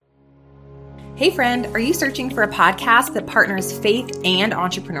Hey friend, are you searching for a podcast that partners faith and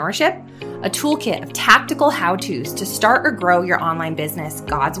entrepreneurship? A toolkit of tactical how-tos to start or grow your online business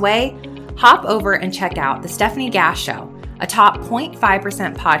God's way? Hop over and check out The Stephanie Gass Show, a top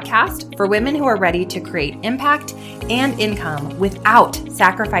 0.5% podcast for women who are ready to create impact and income without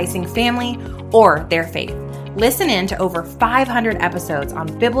sacrificing family or their faith. Listen in to over 500 episodes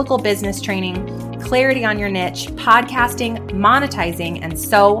on biblical business training, clarity on your niche, podcasting, monetizing, and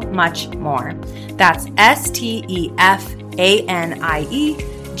so much more. That's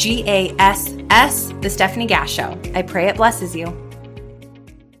STEFANIEGASS, The Stephanie Gass Show. I pray it blesses you.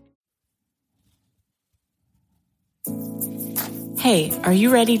 Hey, are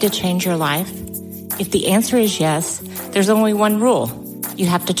you ready to change your life? If the answer is yes, there's only one rule. You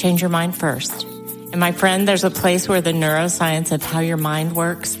have to change your mind first. And my friend, there's a place where the neuroscience of how your mind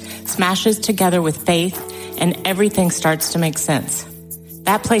works smashes together with faith and everything starts to make sense.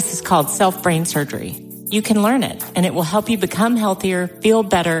 That place is called self-brain surgery. You can learn it and it will help you become healthier, feel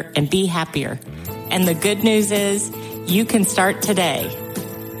better, and be happier. And the good news is you can start today.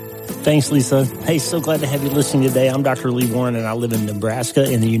 Thanks, Lisa. Hey, so glad to have you listening today. I'm Dr. Lee Warren, and I live in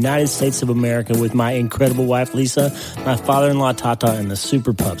Nebraska in the United States of America with my incredible wife, Lisa, my father-in-law, Tata, and the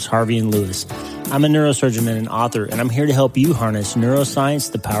super pups, Harvey and Lewis. I'm a neurosurgeon and an author, and I'm here to help you harness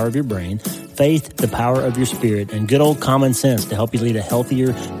neuroscience, the power of your brain, faith, the power of your spirit, and good old common sense to help you lead a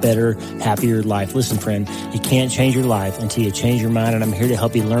healthier, better, happier life. Listen, friend, you can't change your life until you change your mind, and I'm here to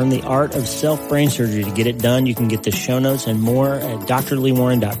help you learn the art of self-brain surgery. To get it done, you can get the show notes and more at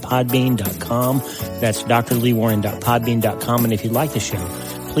drleewarren.podbean.com. That's drleewarren.podbean.com, and if you like the show,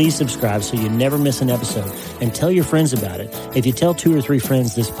 please subscribe so you never miss an episode, and tell your friends about it. If you tell 2 or 3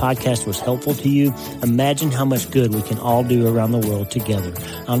 friends this podcast was helpful to you, imagine how much good we can all do around the world together.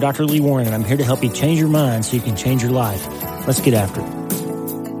 I'm Dr. Lee Warren, and I'm here to help you change your mind so you can change your life. Let's get after it.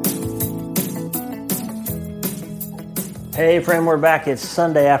 Hey, friend, we're back. It's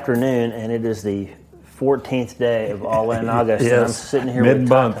Sunday afternoon, and it is the 14th day of All In August. Yes, and I'm sitting here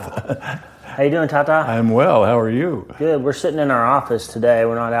mid-month. with Tata. How you doing, Tata? I'm well. How are you? Good. We're sitting in our office today.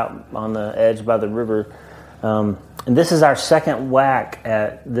 We're not out on the edge by the river. And this is our second whack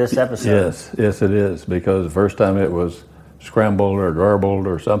at this episode. Yes, it is, because the first time it was scrambled or garbled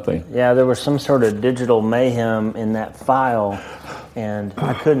or something. Yeah, there was some sort of digital mayhem in that file, and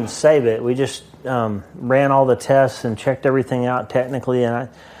I couldn't save it. We just ran all the tests and checked everything out technically, and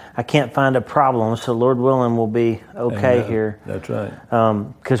I can't find a problem, so Lord willing, we'll be okay here. That's right.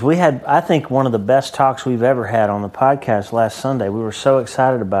 Because we had, I think, one of the best talks we've ever had on the podcast last Sunday. We were so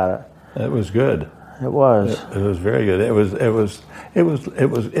excited about it. It was good. It was. It was very good. It was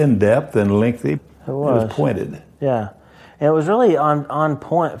in depth and lengthy. It was pointed. Yeah, and it was really on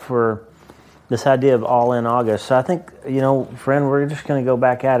point for this idea of All In August. So I think, friend, we're just going to go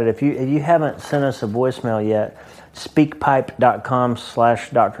back at it. If you haven't sent us a voicemail yet,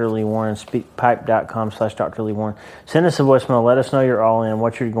 speakpipe.com/Dr. Lee Warren, speakpipe.com/Dr. Lee Warren. Send us a voicemail. Let us know you're all in,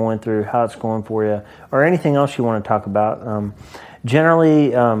 what you're going through, how it's going for you, or anything else you want to talk about.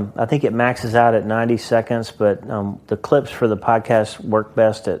 Generally, I think it maxes out at 90 seconds, but the clips for the podcast work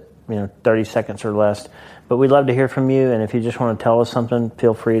best at 30 seconds or less. But we'd love to hear from you, and if you just want to tell us something,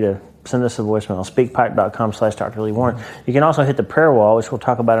 feel free to send us a voicemail, speakpipe.com/Dr. Lee Warren. You can also hit the prayer wall, which we'll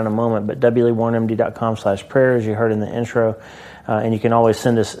talk about in a moment, but wleewarrenmd.com/prayer, as you heard in the intro. And you can always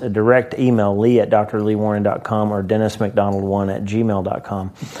send us a direct email, lee@drleewarren.com or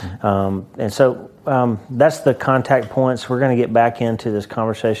dennismcdonald1@gmail.com. And so that's the contact points. We're going to get back into this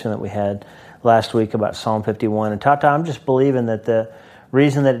conversation that we had last week about Psalm 51. And Tata, I'm just believing that the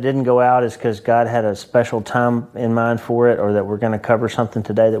reason that it didn't go out is because God had a special time in mind for it, or that we're going to cover something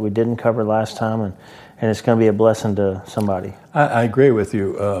today that we didn't cover last time, and it's going to be a blessing to somebody. I agree with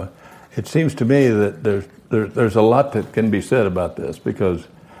you. It seems to me that there's a lot that can be said about this, because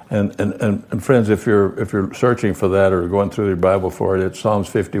and friends, if you're searching for that or going through your Bible for it, it's Psalms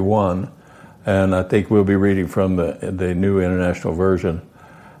 51, and I think we'll be reading from the New International Version,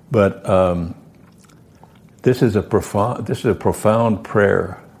 but. This is a profound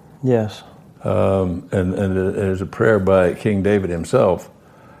prayer. Yes. And it is a prayer by King David himself.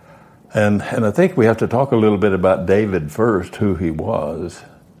 And I think we have to talk a little bit about David first, who he was.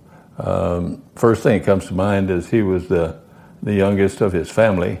 First thing that comes to mind is he was the youngest of his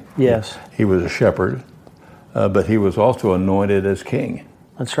family. Yes. He was a shepherd, but he was also anointed as king.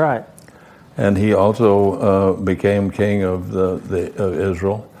 That's right. And he also became king of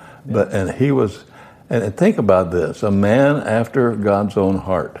Israel. Yeah. And think about this, a man after God's own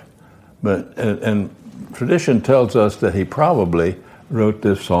heart. And tradition tells us that he probably wrote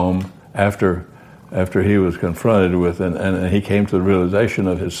this psalm after he was confronted with and he came to the realization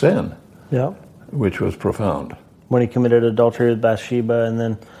of his sin. Yeah. which was profound. When he committed adultery with Bathsheba and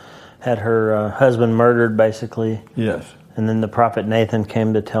then had her husband murdered, basically. Yes. And then the prophet Nathan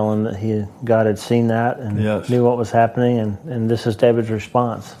came to tell him that God had seen that and knew what was happening, and this is David's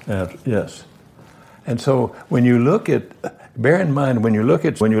response. Yes. And so when you look at, bear in mind, when you look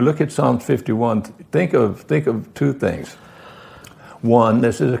at Psalm 51, think of two things. One,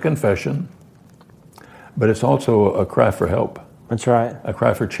 this is a confession, but it's also a cry for help. That's right. A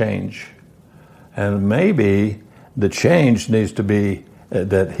cry for change. And maybe the change needs to be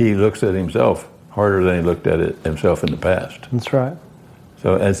that he looks at himself harder than he looked at himself in the past. That's right.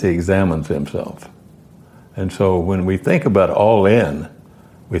 So as he examines himself. And so when we think about all in,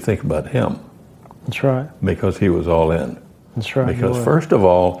 we think about him. That's right. Because he was all in. That's right. Because first of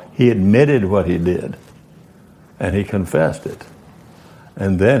all, he admitted what he did. And he confessed it.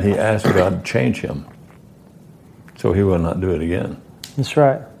 And then he asked God to change him. So he will not do it again. That's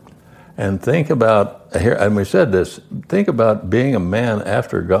right. And think about, here, and we said this, think about being a man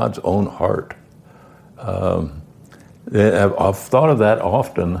after God's own heart. I've thought of that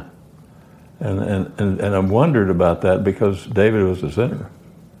often, and I've wondered about that because David was a sinner,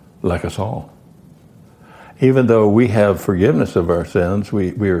 like us all. Even though we have forgiveness of our sins,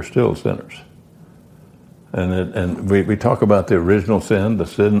 we are still sinners. And we talk about the original sin, the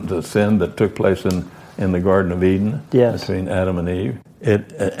sin that took place in the Garden of Eden between Adam and Eve.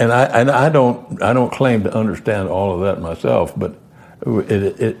 I don't claim to understand all of that myself, but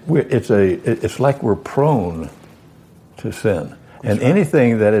it's like we're prone to sin. And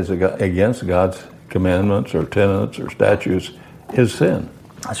anything that is against God's commandments or tenets or statutes is sin.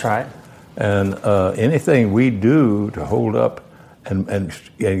 That's right. And anything we do to hold up and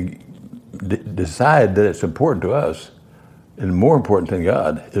decide that it's important to us and more important than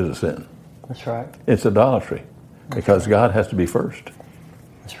God is a sin. That's right. It's idolatry because God has to be first.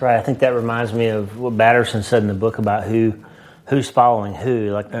 That's right. I think that reminds me of what Batterson said in the book about who's following who.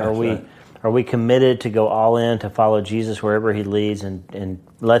 Like, are we committed to go all in to follow Jesus wherever he leads and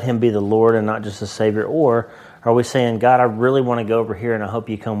let him be the Lord and not just the Savior? Or are we saying, God, I really want to go over here and I hope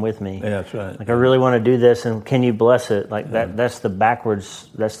you come with me? Yeah, that's right. Like, I really want to do this and can you bless it? Like that's the backwards,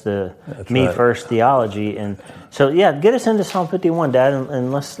 that's me first theology. And so, get us into Psalm 51, Dad,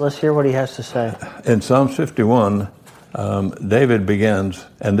 and let's hear what he has to say. In Psalm 51, David begins,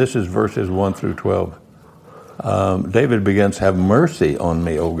 and this is verses 1 through 12. David begins, have mercy on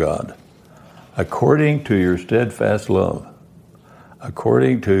me, O God, according to your steadfast love,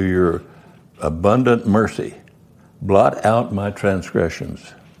 according to your abundant mercy. Blot out my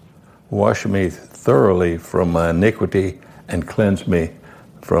transgressions. Wash me thoroughly from my iniquity and cleanse me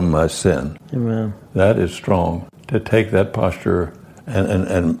from my sin. Amen. That is strong to take that posture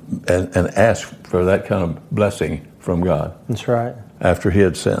and ask for that kind of blessing from God. That's right. After he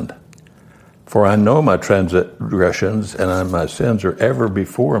had sinned. For I know my transgressions and my sins are ever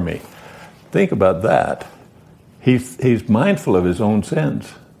before me. Think about that. He's mindful of his own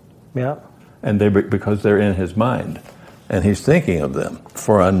sins. Yeah. And because they're in his mind. And he's thinking of them.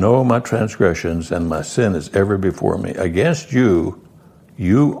 For I know my transgressions and my sin is ever before me. Against you,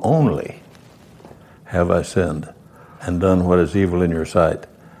 you only, have I sinned and done what is evil in your sight,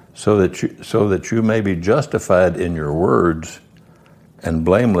 so that you may be justified in your words and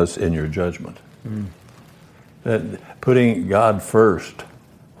blameless in your judgment. That putting God first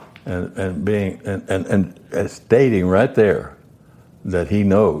and being and stating right there that he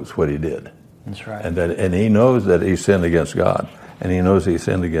knows what he did. That's right. And he knows that he sinned against God, and he knows he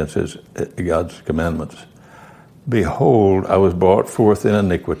sinned against God's commandments. Behold, I was brought forth in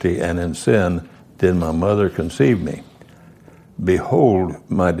iniquity, and in sin did my mother conceive me. Behold,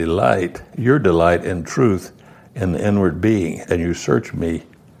 my delight, your delight in truth in the inward being, and you search me,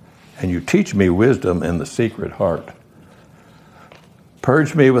 and you teach me wisdom in the secret heart.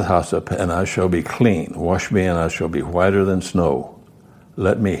 Purge me with hyssop, and I shall be clean. Wash me, and I shall be whiter than snow.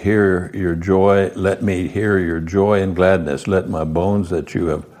 Let me hear your joy. Let me hear your joy and gladness. Let my bones that you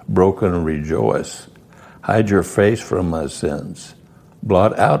have broken rejoice. Hide your face from my sins.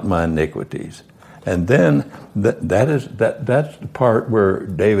 Blot out my iniquities. And then that's the part where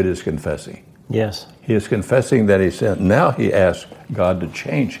David is confessing. Yes. He is confessing that he sinned. Now he asks God to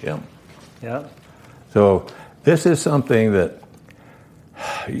change him. Yeah. So this is something that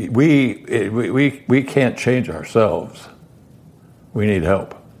we can't change ourselves. We need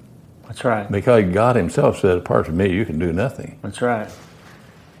help. That's right. Because God himself said, apart from me, you can do nothing. That's right.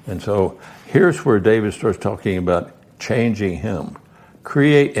 And so here's where David starts talking about changing him.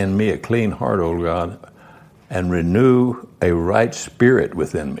 Create in me a clean heart, O God, and renew a right spirit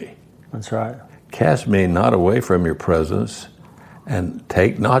within me. That's right. Cast me not away from your presence, and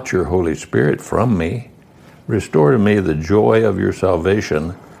take not your Holy Spirit from me. Restore to me the joy of your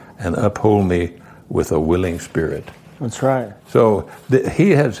salvation, and uphold me with a willing spirit. That's right. So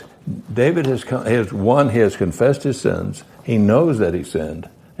David has confessed his sins. He knows that he sinned,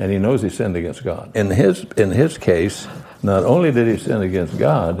 and he knows he sinned against God. In his case, not only did he sin against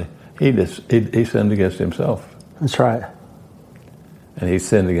God, he sinned against himself. That's right. And he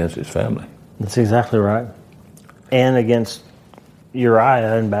sinned against his family. That's exactly right. And against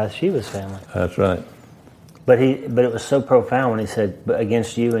Uriah and Bathsheba's family. That's right. But it was so profound when he said, "But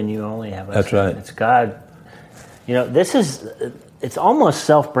against you and you only have I That's sinned." right. It's God. It's almost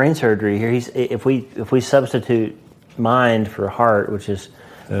self-brain surgery here. If we substitute mind for heart, which is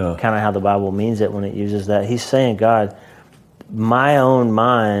kind of how the Bible means it when it uses that, he's saying, God, my own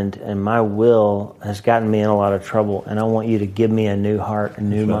mind and my will has gotten me in a lot of trouble, and I want you to give me a new heart, a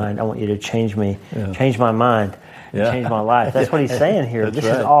new mind. I want you to change me, change my mind, change my life. That's what he's saying here. This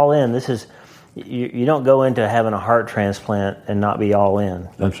is all in. This is, you don't go into having a heart transplant and not be all in.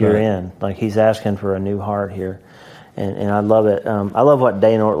 You're in. Like, he's asking for a new heart here. And I love it. I love what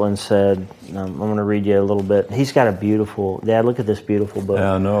Dane Ortland said. I'm going to read you a little bit. He's got a beautiful, Dad, look at this beautiful book.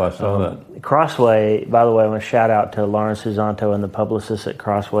 Yeah, I know. I saw that. Crossway, by the way, I want to shout out to Lawrence Susanto and the publicists at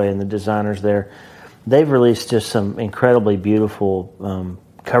Crossway and the designers there. They've released just some incredibly beautiful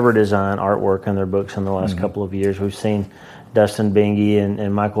cover design artwork in their books in the last couple of years. We've seen Dustin Bingey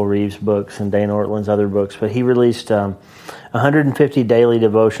and Michael Reeves' books and Dane Ortland's other books, but he released 150 daily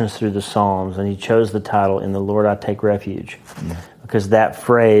devotions through the Psalms, and he chose the title, "In the Lord I Take Refuge," because that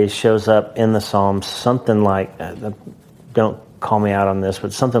phrase shows up in the Psalms something like, don't call me out on this,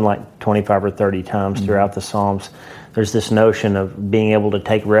 but something like 25 or 30 times throughout the Psalms. There's this notion of being able to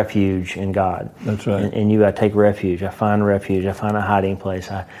take refuge in God. That's right. And you, I take refuge. I find refuge. I find a hiding place.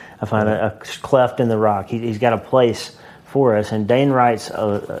 I find a cleft in the rock. He's got a place for us. And Dane writes,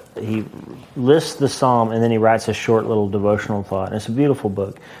 he lists the psalm, and then he writes a short little devotional thought. And it's a beautiful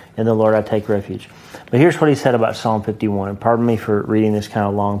book, "In the Lord I Take Refuge." But here's what he said about Psalm 51. Pardon me for reading this kind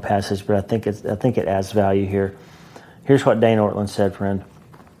of long passage, but I think it adds value here. Here's what Dane Ortland said, friend.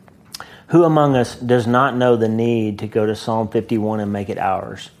 "Who among us does not know the need to go to Psalm 51 and make it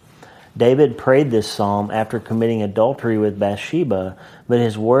ours? David prayed this psalm after committing adultery with Bathsheba, but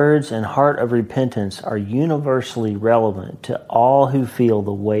his words and heart of repentance are universally relevant to all who feel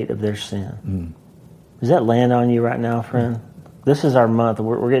the weight of their sin." Does that land on you right now, friend? This is our month.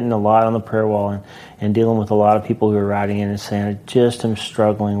 We're getting a lot on the prayer wall and dealing with a lot of people who are writing in and saying, "I just am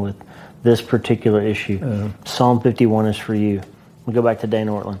struggling with this particular issue." Psalm 51 is for you. We'll go back to Dane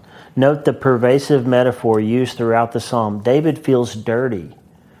Ortland. Note the pervasive metaphor used throughout the psalm. David feels dirty.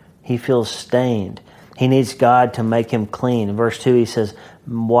 He feels stained. He needs God to make him clean. In verse 2, he says,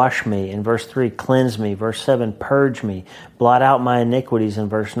 "Wash me." In verse 3, "Cleanse me." Verse 7, "Purge me." Blot out my iniquities in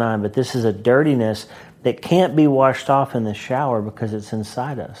verse 9. But this is a dirtiness that can't be washed off in the shower because it's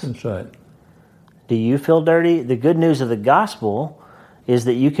inside us. That's right. Do you feel dirty? The good news of the gospel is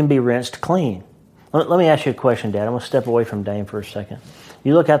that you can be rinsed clean. Let me ask you a question, Dad. I'm going to step away from Dane for a second.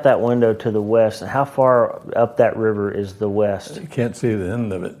 You look out that window to the west, and how far up that river is the west? You can't see the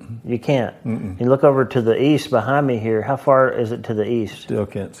end of it. You can't. You look over to the east behind me here. How far is it to the east? Still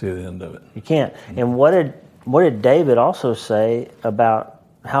can't see the end of it. You can't. And what did David also say about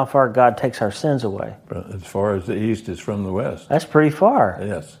how far God takes our sins away? As far as the east is from the west. That's pretty far.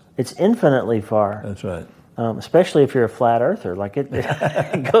 Yes. It's infinitely far. That's right. Especially if you're a flat earther. Like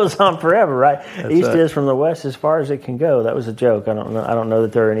it goes on forever, right? East right. is from the west as far as it can go. That was a joke. I don't know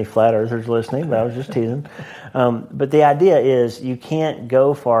that there are any flat earthers listening, but I was just teasing. But the idea is you can't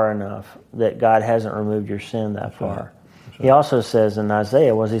go far enough that God hasn't removed your sin that far. Right. He also says in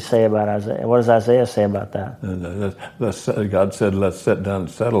Isaiah, what does he say about Isaiah? What does Isaiah say about that? God said, "Let's sit down and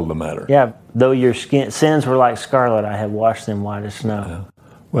settle the matter." Yeah, though your sins were like scarlet, I have washed them white as snow. Yeah.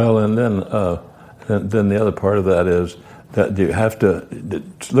 Well, and then the other part of that is that you have to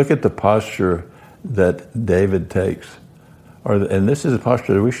look at the posture that David takes, and this is the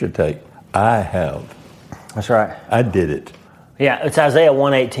posture that we should take. I have. That's right. I did it. Yeah, it's Isaiah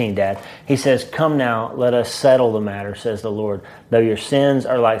 1:18, Dad. He says, "Come now, let us settle the matter, says the Lord. Though your sins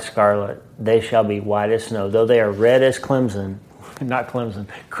are like scarlet, they shall be white as snow. Though they are red as crimson." Sorry,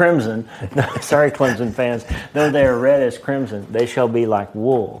 Clemson fans. "Though they are red as crimson, they shall be like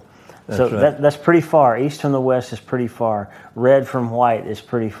wool." That's pretty far. East from the west is pretty far. Red from white is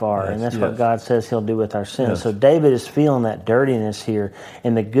pretty far. Yes, and that's what God says he'll do with our sins. Yes. So David is feeling that dirtiness here.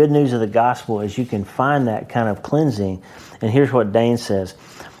 And the good news of the gospel is you can find that kind of cleansing. And here's what Dane says.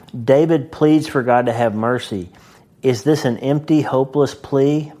 David pleads for God to have mercy. Is this an empty, hopeless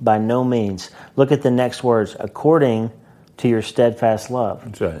plea? By no means. Look at the next words. According to your steadfast love.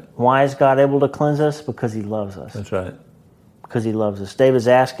 That's right. Why is God able to cleanse us? Because he loves us. That's right. Because he loves us. David's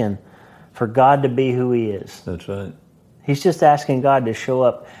asking for God to be who he is. That's right. He's just asking God to show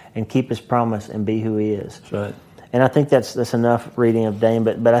up and keep his promise and be who he is. That's right. And I think that's enough reading of Dane,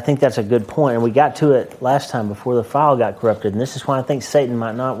 but I think that's a good point. And we got to it last time before the file got corrupted. And this is why I think Satan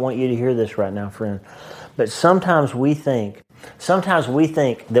might not want you to hear this right now, friend. But sometimes we think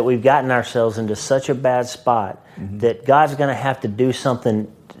that we've gotten ourselves into such a bad spot that God's going to have to do something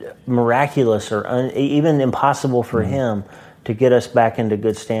miraculous or even impossible for him to get us back into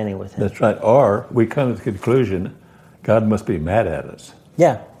good standing with him. That's right. Or we come to the conclusion God must be mad at us.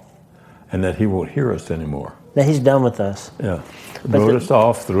 Yeah. And that he won't hear us anymore. That he's done with us. Yeah. Wrote us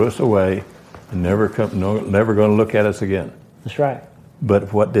off, threw us away, and never going to look at us again. That's right.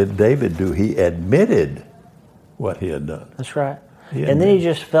 But what did David do? He admitted what he had done. That's right. And then he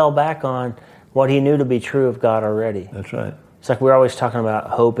just fell back on what he knew to be true of God already. That's right. It's like we're always talking about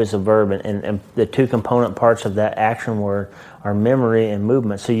hope as a verb, and the two component parts of that action word are memory and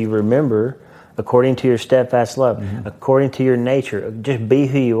movement. So you remember according to your steadfast love, according to your nature. Just be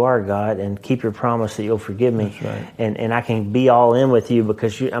who you are, God, and keep your promise that you'll forgive me. That's right. And I can be all in with you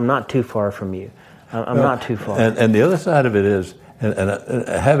because I'm not too far from you. I'm not too far. And the other side of it is, and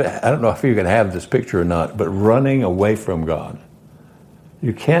I don't know if you can have this picture or not, but running away from God.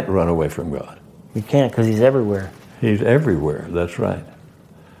 You can't run away from God. You can't, because he's everywhere. He's everywhere. That's right.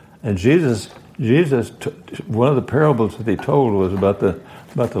 And Jesus, one of the parables that he told was about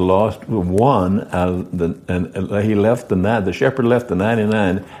the lost one, and he left the shepherd left the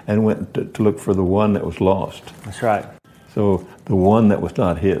 99 and went to look for the one that was lost. That's right. So the one that was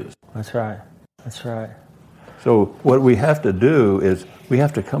not his. That's right. That's right. So what we have to do is we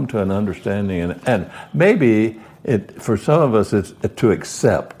have to come to an understanding, and maybe for some of us it's to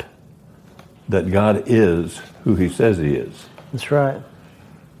accept that God is who he says he is. That's right.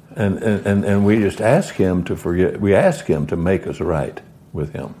 And we just ask him to forgive. We ask him to make us right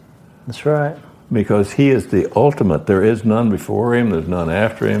with him. That's right. Because he is the ultimate. There is none before him, there's none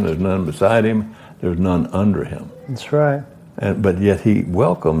after him, there's none beside him, there's none under him. That's right. But yet he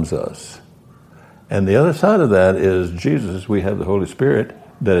welcomes us. And the other side of that is Jesus. We have the Holy Spirit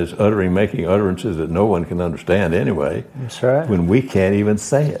that is making utterances that no one can understand anyway. That's right. When we can't even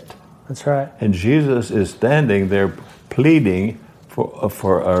say it. That's right. And Jesus is standing there pleading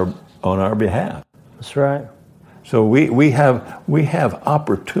on our behalf. That's right. So we have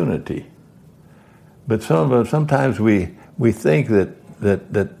opportunity, but sometimes we think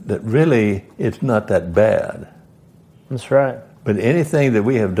that really it's not that bad. That's right. But anything that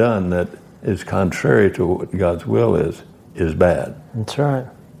we have done that is contrary to what God's will is bad. That's right.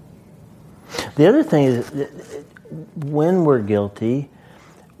 The other thing is, when we're guilty,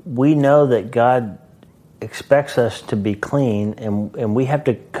 we know that God expects us to be clean, and we have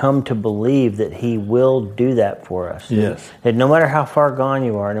to come to believe that he will do that for us. Yes. That no matter how far gone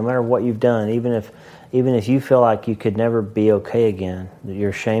you are, no matter what you've done, even if you feel like you could never be okay again, that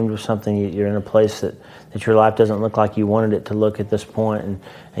you're ashamed of something, you're in a place that your life doesn't look like you wanted it to look at this point,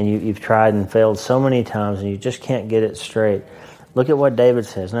 and you've tried and failed so many times, and you just can't get it straight. Look at what David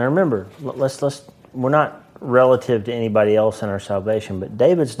says. Now remember, we're not relative to anybody else in our salvation, but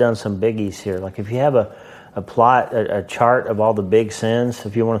David's done some biggies here. Like if you have a chart of all the big sins,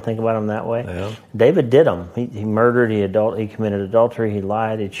 if you want to think about them that way. Yeah. David did them. He murdered, he committed adultery, he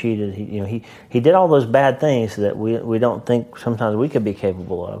lied, he cheated, he did all those bad things that we don't think sometimes we could be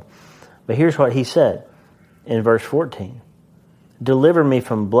capable of. But here's what he said in verse 14. Deliver me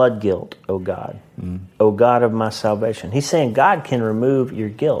from blood guilt, O God, O God of my salvation. He's saying God can remove your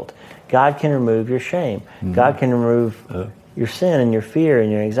guilt. God can remove your shame. God can remove your sin and your fear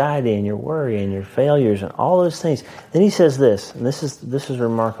and your anxiety and your worry and your failures and all those things. Then he says this, and this is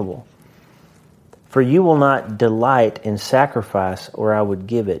remarkable. For you will not delight in sacrifice, or I would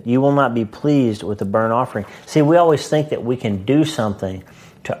give it. You will not be pleased with the burnt offering. See, we always think that we can do something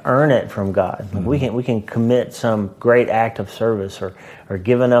to earn it from God. Like we can commit some great act of service or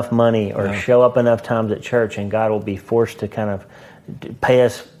give enough money or show up enough times at church, and God will be forced to kind of pay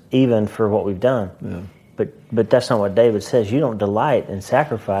us even for what we've done. Yeah. But that's not what David says. You don't delight in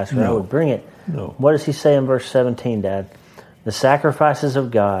sacrifice, or I would bring it. No. What does he say in verse 17, Dad? The sacrifices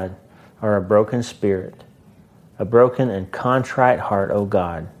of God are a broken spirit, a broken and contrite heart, O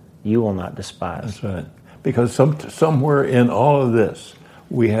God, you will not despise. That's right. Because somewhere in all of this,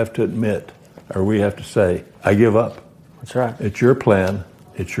 we have to admit, or we have to say, I give up. That's right. It's your plan.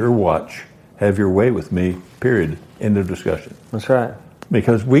 It's your watch. Have your way with me, period. End of discussion. That's right.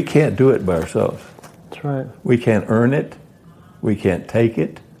 Because we can't do it by ourselves. That's right. We can't earn it. We can't take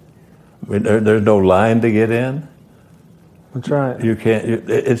it. There's no line to get in. That's right. You can't.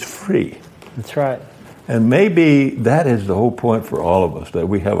 It's free. That's right. And maybe that is the whole point for all of us, that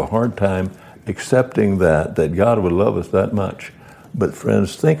we have a hard time accepting that God would love us that much. But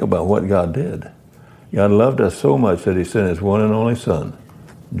friends, think about what God did. God loved us so much that he sent his one and only Son,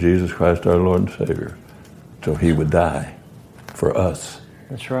 Jesus Christ our Lord and Savior, so he would die for us.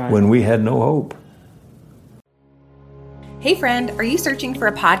 That's right. When we had no hope. Hey friend, are you searching for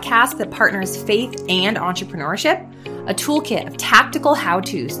a podcast that partners faith and entrepreneurship? A toolkit of tactical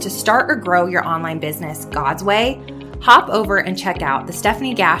how-tos to start or grow your online business God's way? Hop over and check out The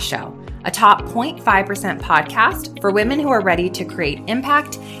Stephanie Gass Show, a top 0.5% podcast for women who are ready to create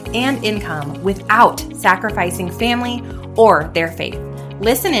impact and income without sacrificing family or their faith.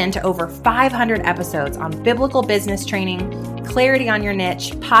 Listen in to over 500 episodes on biblical business training, clarity on your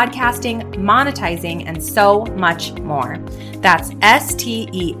niche, podcasting, monetizing, and so much more. That's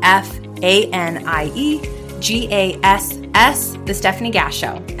STEFANIEGASS, The Stephanie Gass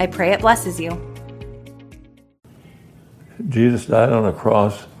Show. I pray it blesses you. Jesus died on a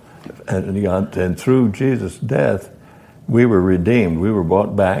cross, and through Jesus' death, we were redeemed. We were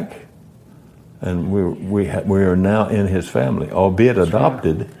bought back, and we are now in his family, albeit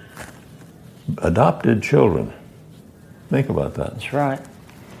adopted children. Think about that. That's right.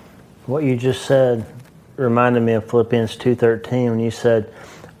 What you just said reminded me of Philippians 2:13 when you said,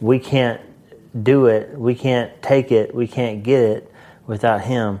 we can't do it, we can't take it, we can't get it without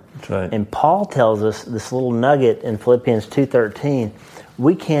him. That's right. And Paul tells us this little nugget in Philippians 2:13,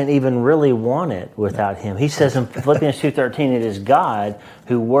 we can't even really want it without him. He says in Philippians 2:13, it is God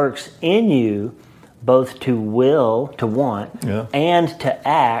who works in you both to will, to want, and to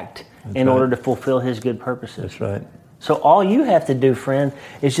act in order to fulfill his good purposes. That's right. So all you have to do, friend,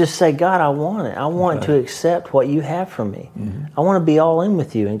 is just say, God, I want it. I want to accept what you have for me. Mm-hmm. I want to be all in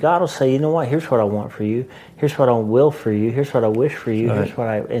with you. And God will say, you know what? Here's what I want for you. Here's what I will for you. Here's what I wish for you. Here's what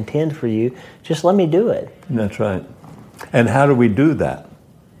I intend for you. Just let me do it. That's right. And how do we do that?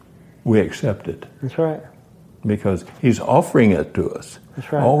 We accept it. That's right. Because he's offering it to us.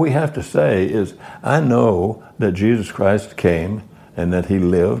 That's right. All we have to say is, I know that Jesus Christ came and that he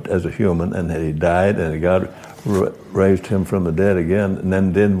lived as a human and that he died and that God raised him from the dead again.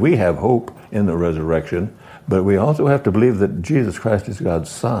 And then we have hope in the resurrection. But we also have to believe that Jesus Christ is God's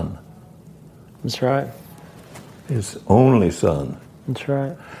Son. That's right. His only Son. That's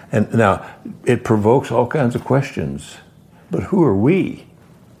right. And now, it provokes all kinds of questions. But who are we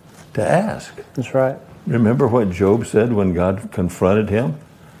to ask? That's right. Remember what Job said when God confronted him?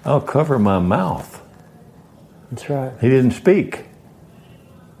 I'll cover my mouth. That's right. He didn't speak.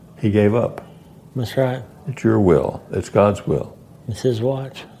 He gave up. That's right. It's your will. It's God's will. It's his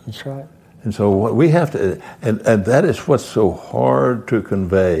watch. That's right. And so what we have to, and that is what's so hard to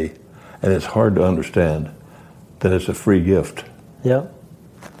convey, and it's hard to understand, that it's a free gift. Yep.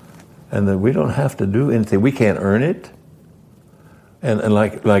 And that we don't have to do anything. We can't earn it. And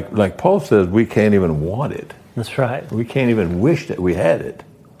like Paul says, we can't even want it. That's right. We can't even wish that we had it.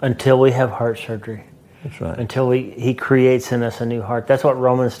 Until we have heart surgery. That's right. Until he creates in us a new heart. That's what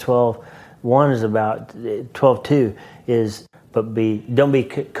Romans 12:1 is about. 12:2 is, don't be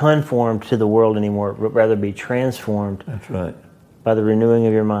conformed to the world anymore, but rather be transformed. That's right. By the renewing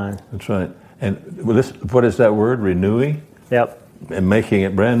of your mind. That's right. And what is that word? Renewing? Yep. And making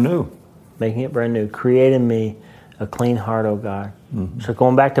it brand new. Making it brand new. Create in me a clean heart, O God. Mm-hmm. So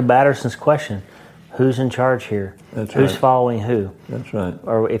going back to Batterson's question, who's in charge here? That's Who's right. following who? That's right.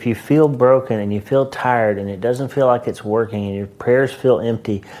 Or if you feel broken and you feel tired and it doesn't feel like it's working and your prayers feel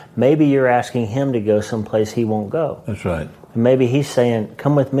empty, maybe you're asking him to go someplace he won't go. That's right. And maybe he's saying,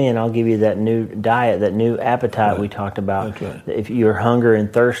 come with me and I'll give you that new diet, that new appetite we talked about. That's right. If your hunger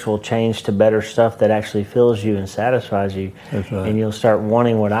and thirst will change to better stuff that actually fills you and satisfies you. That's right. And you'll start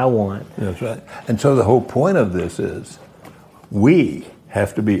wanting what I want. That's right. And so the whole point of this is we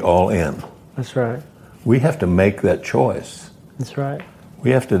have to be all in. That's right. We have to make that choice. That's right. We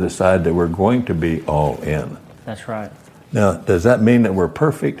have to decide that we're going to be all in. That's right. Now, does that mean that we're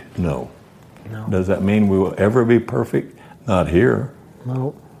perfect? No. No. Does that mean we will ever be perfect? Not here.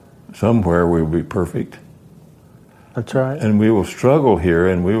 No. Somewhere we will be perfect. That's right. And we will struggle here,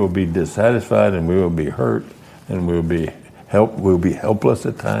 and we will be dissatisfied, and we will be hurt, and we'll be helpless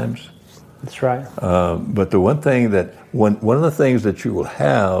at times. That's right. But the one of the things that you will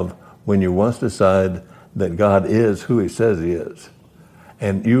have when you once decide that God is who he says he is,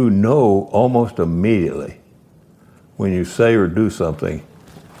 and you know almost immediately when you say or do something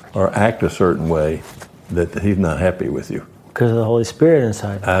or act a certain way that he's not happy with you. Because of the Holy Spirit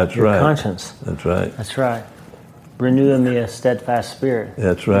inside That's your right. conscience. That's right. That's right. Renew in me a steadfast spirit.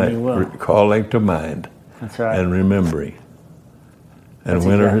 That's right. And you will. Calling to mind. That's right. And remembering. And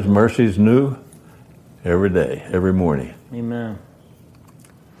when are His mercies new? Every day, every morning. Amen.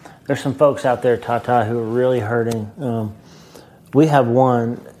 There's some folks out there, Tata, who are really hurting. We have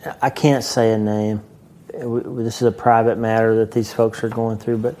one, I can't say a name. This is a private matter that these folks are going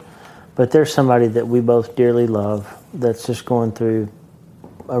through, but there's somebody that we both dearly love that's just going through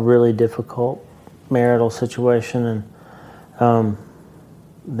a really difficult marital situation, and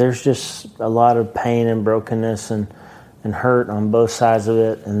there's just a lot of pain and brokenness and hurt on both sides of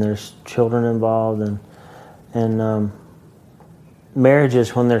it, and there's children involved, and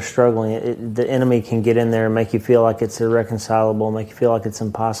marriages, when they're struggling, the enemy can get in there and make you feel like it's irreconcilable, make you feel like it's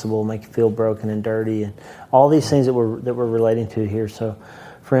impossible, make you feel broken and dirty, and all these things that we're relating to here. So,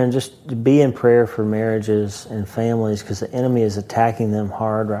 friend, just be in prayer for marriages and families, because the enemy is attacking them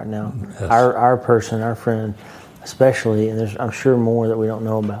hard right now. Yes. Our friend, especially, and there's, I'm sure, more that we don't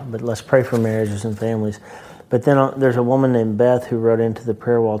know about. But let's pray for marriages and families. But then there's a woman named Beth who wrote into the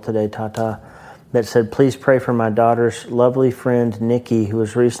prayer wall today, Tata, that said, please pray for my daughter's lovely friend, Nikki, who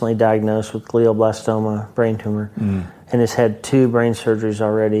was recently diagnosed with glioblastoma, brain tumor, and has had 2 brain surgeries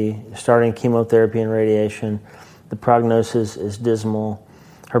already, starting chemotherapy and radiation. The prognosis is dismal.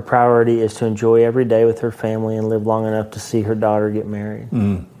 Her priority is to enjoy every day with her family and live long enough to see her daughter get married.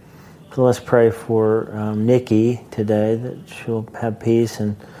 So let's pray for Nikki today, that she'll have peace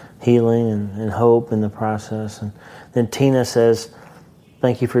and healing and hope in the process. And then Tina says,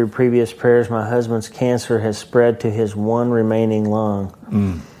 thank you for your previous prayers. My husband's cancer has spread to his 1 remaining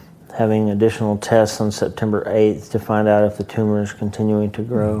lung. Having additional tests on September 8th to find out if the tumor is continuing to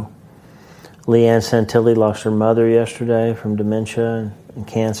grow. Leanne Santilli lost her mother yesterday from dementia and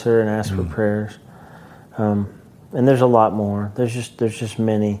cancer, and asked for prayers. And there's a lot more. There's just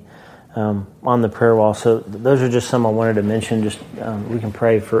many on the prayer wall. So those are just some I wanted to mention. Just we can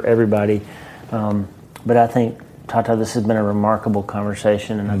pray for everybody. But I think, Tata, this has been a remarkable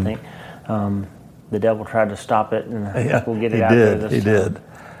conversation, and I think the devil tried to stop it, and I think we'll get it out there. He did.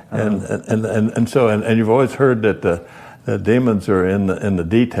 And you've always heard that the demons are in the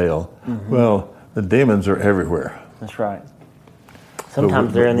detail. Well, the demons are everywhere. That's right.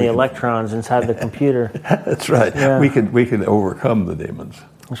 Sometimes they're in the electrons inside the computer. That's right. Yeah. We can overcome the demons.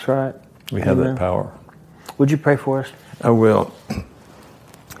 That's right. We have that power. Would you pray for us? I will.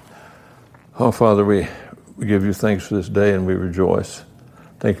 Oh, Father, we give you thanks for this day, and we rejoice.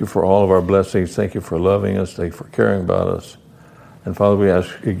 Thank you for all of our blessings. Thank you for loving us. Thank you for caring about us. And Father, we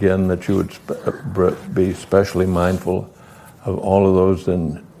ask again that you would be especially mindful of all of those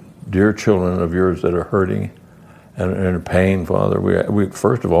and dear children of yours that are hurting and in pain, Father. We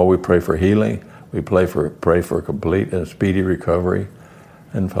first of all, we pray for healing. We pray for complete and speedy recovery.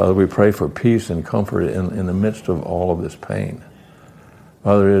 And Father, we pray for peace and comfort in the midst of all of this pain.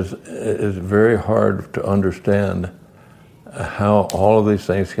 Father, it is very hard to understand how all of these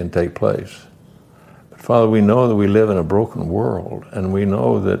things can take place. But Father, we know that we live in a broken world, and we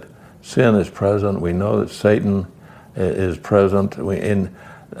know that sin is present. We know that Satan is present. He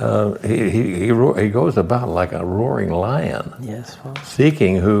goes about like a roaring lion, yes, Father,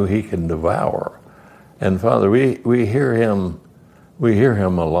 seeking who he can devour. And Father, we hear him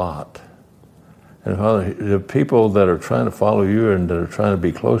a lot. And Father, the people that are trying to follow you and that are trying to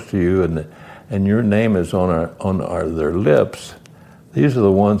be close to you, and your name is on their lips, these are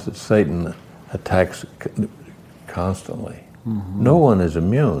the ones that Satan attacks constantly. No one is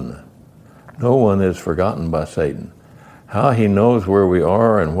immune. No one is forgotten by Satan. How he knows where we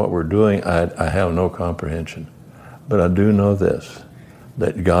are and what we're doing, I have no comprehension. But I do know this,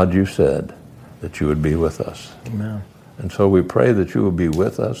 that God, you said that you would be with us. Amen. And so we pray that you will be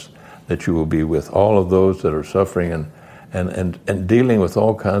with us, that you will be with all of those that are suffering and dealing with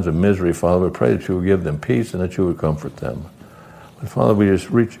all kinds of misery, Father. We pray that you will give them peace and that you would comfort them. And Father, we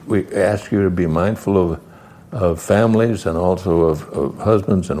ask you to be mindful of families and also of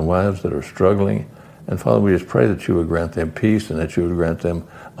husbands and wives that are struggling. And Father, we just pray that you would grant them peace and that you would grant them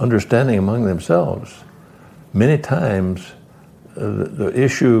understanding among themselves. Many times, the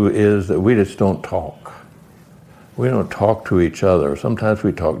issue is that we just don't talk. We don't talk to each other. Sometimes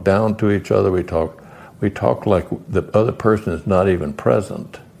we talk down to each other. We talk like the other person is not even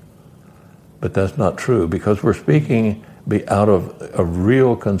present. But that's not true, because we're speaking out of a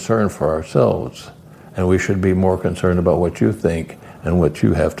real concern for ourselves, and we should be more concerned about what you think and what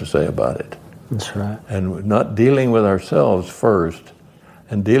you have to say about it. That's right. And not dealing with ourselves first,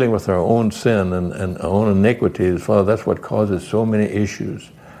 and dealing with our own sin and our own iniquities. Father, that's what causes so many issues,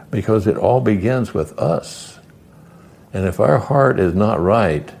 because it all begins with us. And if our heart is not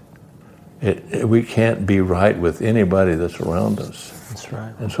right, we can't be right with anybody that's around us. That's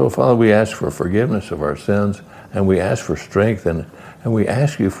right. And so, Father, we ask for forgiveness of our sins, and we ask for strength and And we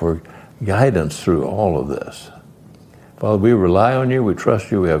ask you for guidance through all of this. Father, we rely on you, we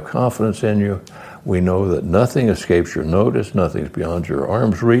trust you, we have confidence in you. We know that nothing escapes your notice, nothing is beyond your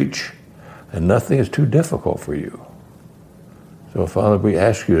arm's reach, and nothing is too difficult for you. So, Father, we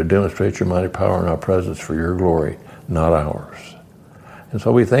ask you to demonstrate your mighty power in our presence for your glory, not ours. And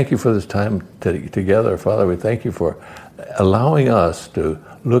so we thank you for this time together, Father. We thank you for allowing us to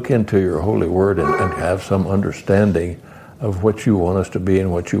look into your holy word and have some understanding of what you want us to be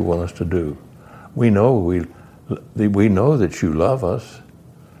and what you want us to do. We know that you love us,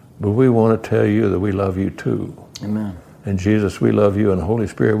 but we want to tell you that we love you too. Amen. And Jesus, we love you, and Holy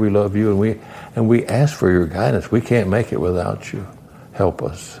Spirit, we love you, and we ask for your guidance. We can't make it without you. Help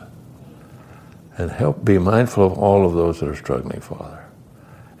us. And help be mindful of all of those that are struggling, Father.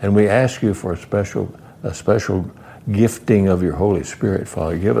 And we ask you for a special gifting of your Holy Spirit,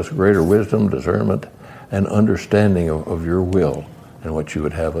 Father. Give us greater wisdom, discernment, and understanding of your will and what you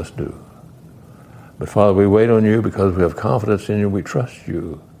would have us do. But Father, we wait on you because we have confidence in you. We trust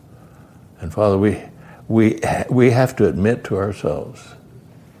you. And Father, we have to admit to ourselves,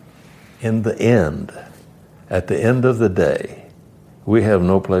 in the end, at the end of the day, we have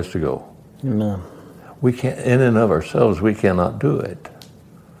no place to go. Amen. We can't, in and of ourselves, we cannot do it.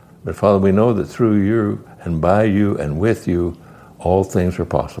 But Father, we know that through you and by you and with you, all things are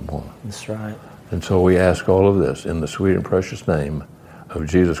possible. That's right. And so we ask all of this in the sweet and precious name of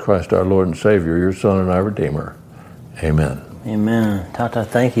Jesus Christ, our Lord and Savior, your Son and our Redeemer. Amen. Amen. Tata,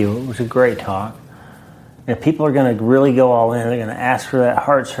 thank you. It was a great talk. And people are going to really go all in. They're going to ask for that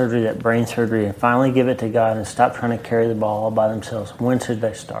heart surgery, that brain surgery, and finally give it to God and stop trying to carry the ball all by themselves. When should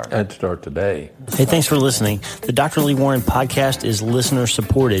they start? I'd start today. Hey, thanks for listening. The Dr. Lee Warren podcast is listener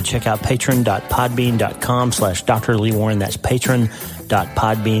supported. Check out patron.podbean.com/Dr. Lee Warren. That's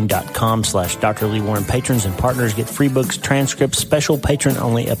patron.podbean.com/Dr. Lee Warren. Patrons and partners get free books, transcripts, special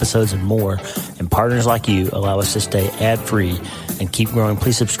patron-only episodes, and more. And partners like you allow us to stay ad-free and keep growing.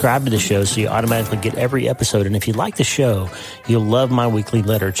 Please subscribe to the show so you automatically get every episode. And if you like the show, you'll love my weekly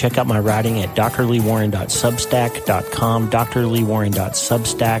letter. Check out my writing at drleewarren.substack.com,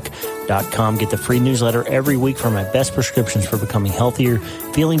 drleewarren.substack.com. Get the free newsletter every week for my best prescriptions for becoming healthier,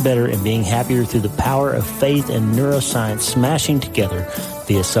 feeling better, and being happier through the power of faith and neuroscience smashing together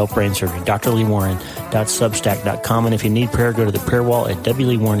via self-brain surgery. drleewarren.substack.com. And if you need prayer, go to the prayer wall at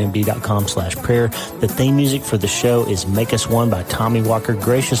wleewarrenmd.com/prayer. The theme music for the show is Make Us One by Tommy Walker,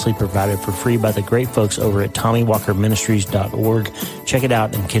 graciously provided for free by the great folks over at TommyWalkerMinistries.org. Check it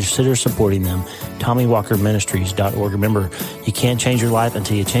out and consider supporting them. TommyWalkerMinistries.org. Remember, you can't change your life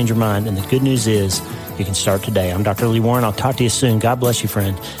until you change your mind. And the good news is you can start today. I'm Dr. Lee Warren. I'll talk to you soon. God bless you,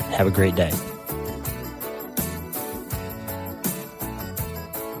 friend. Have a great day.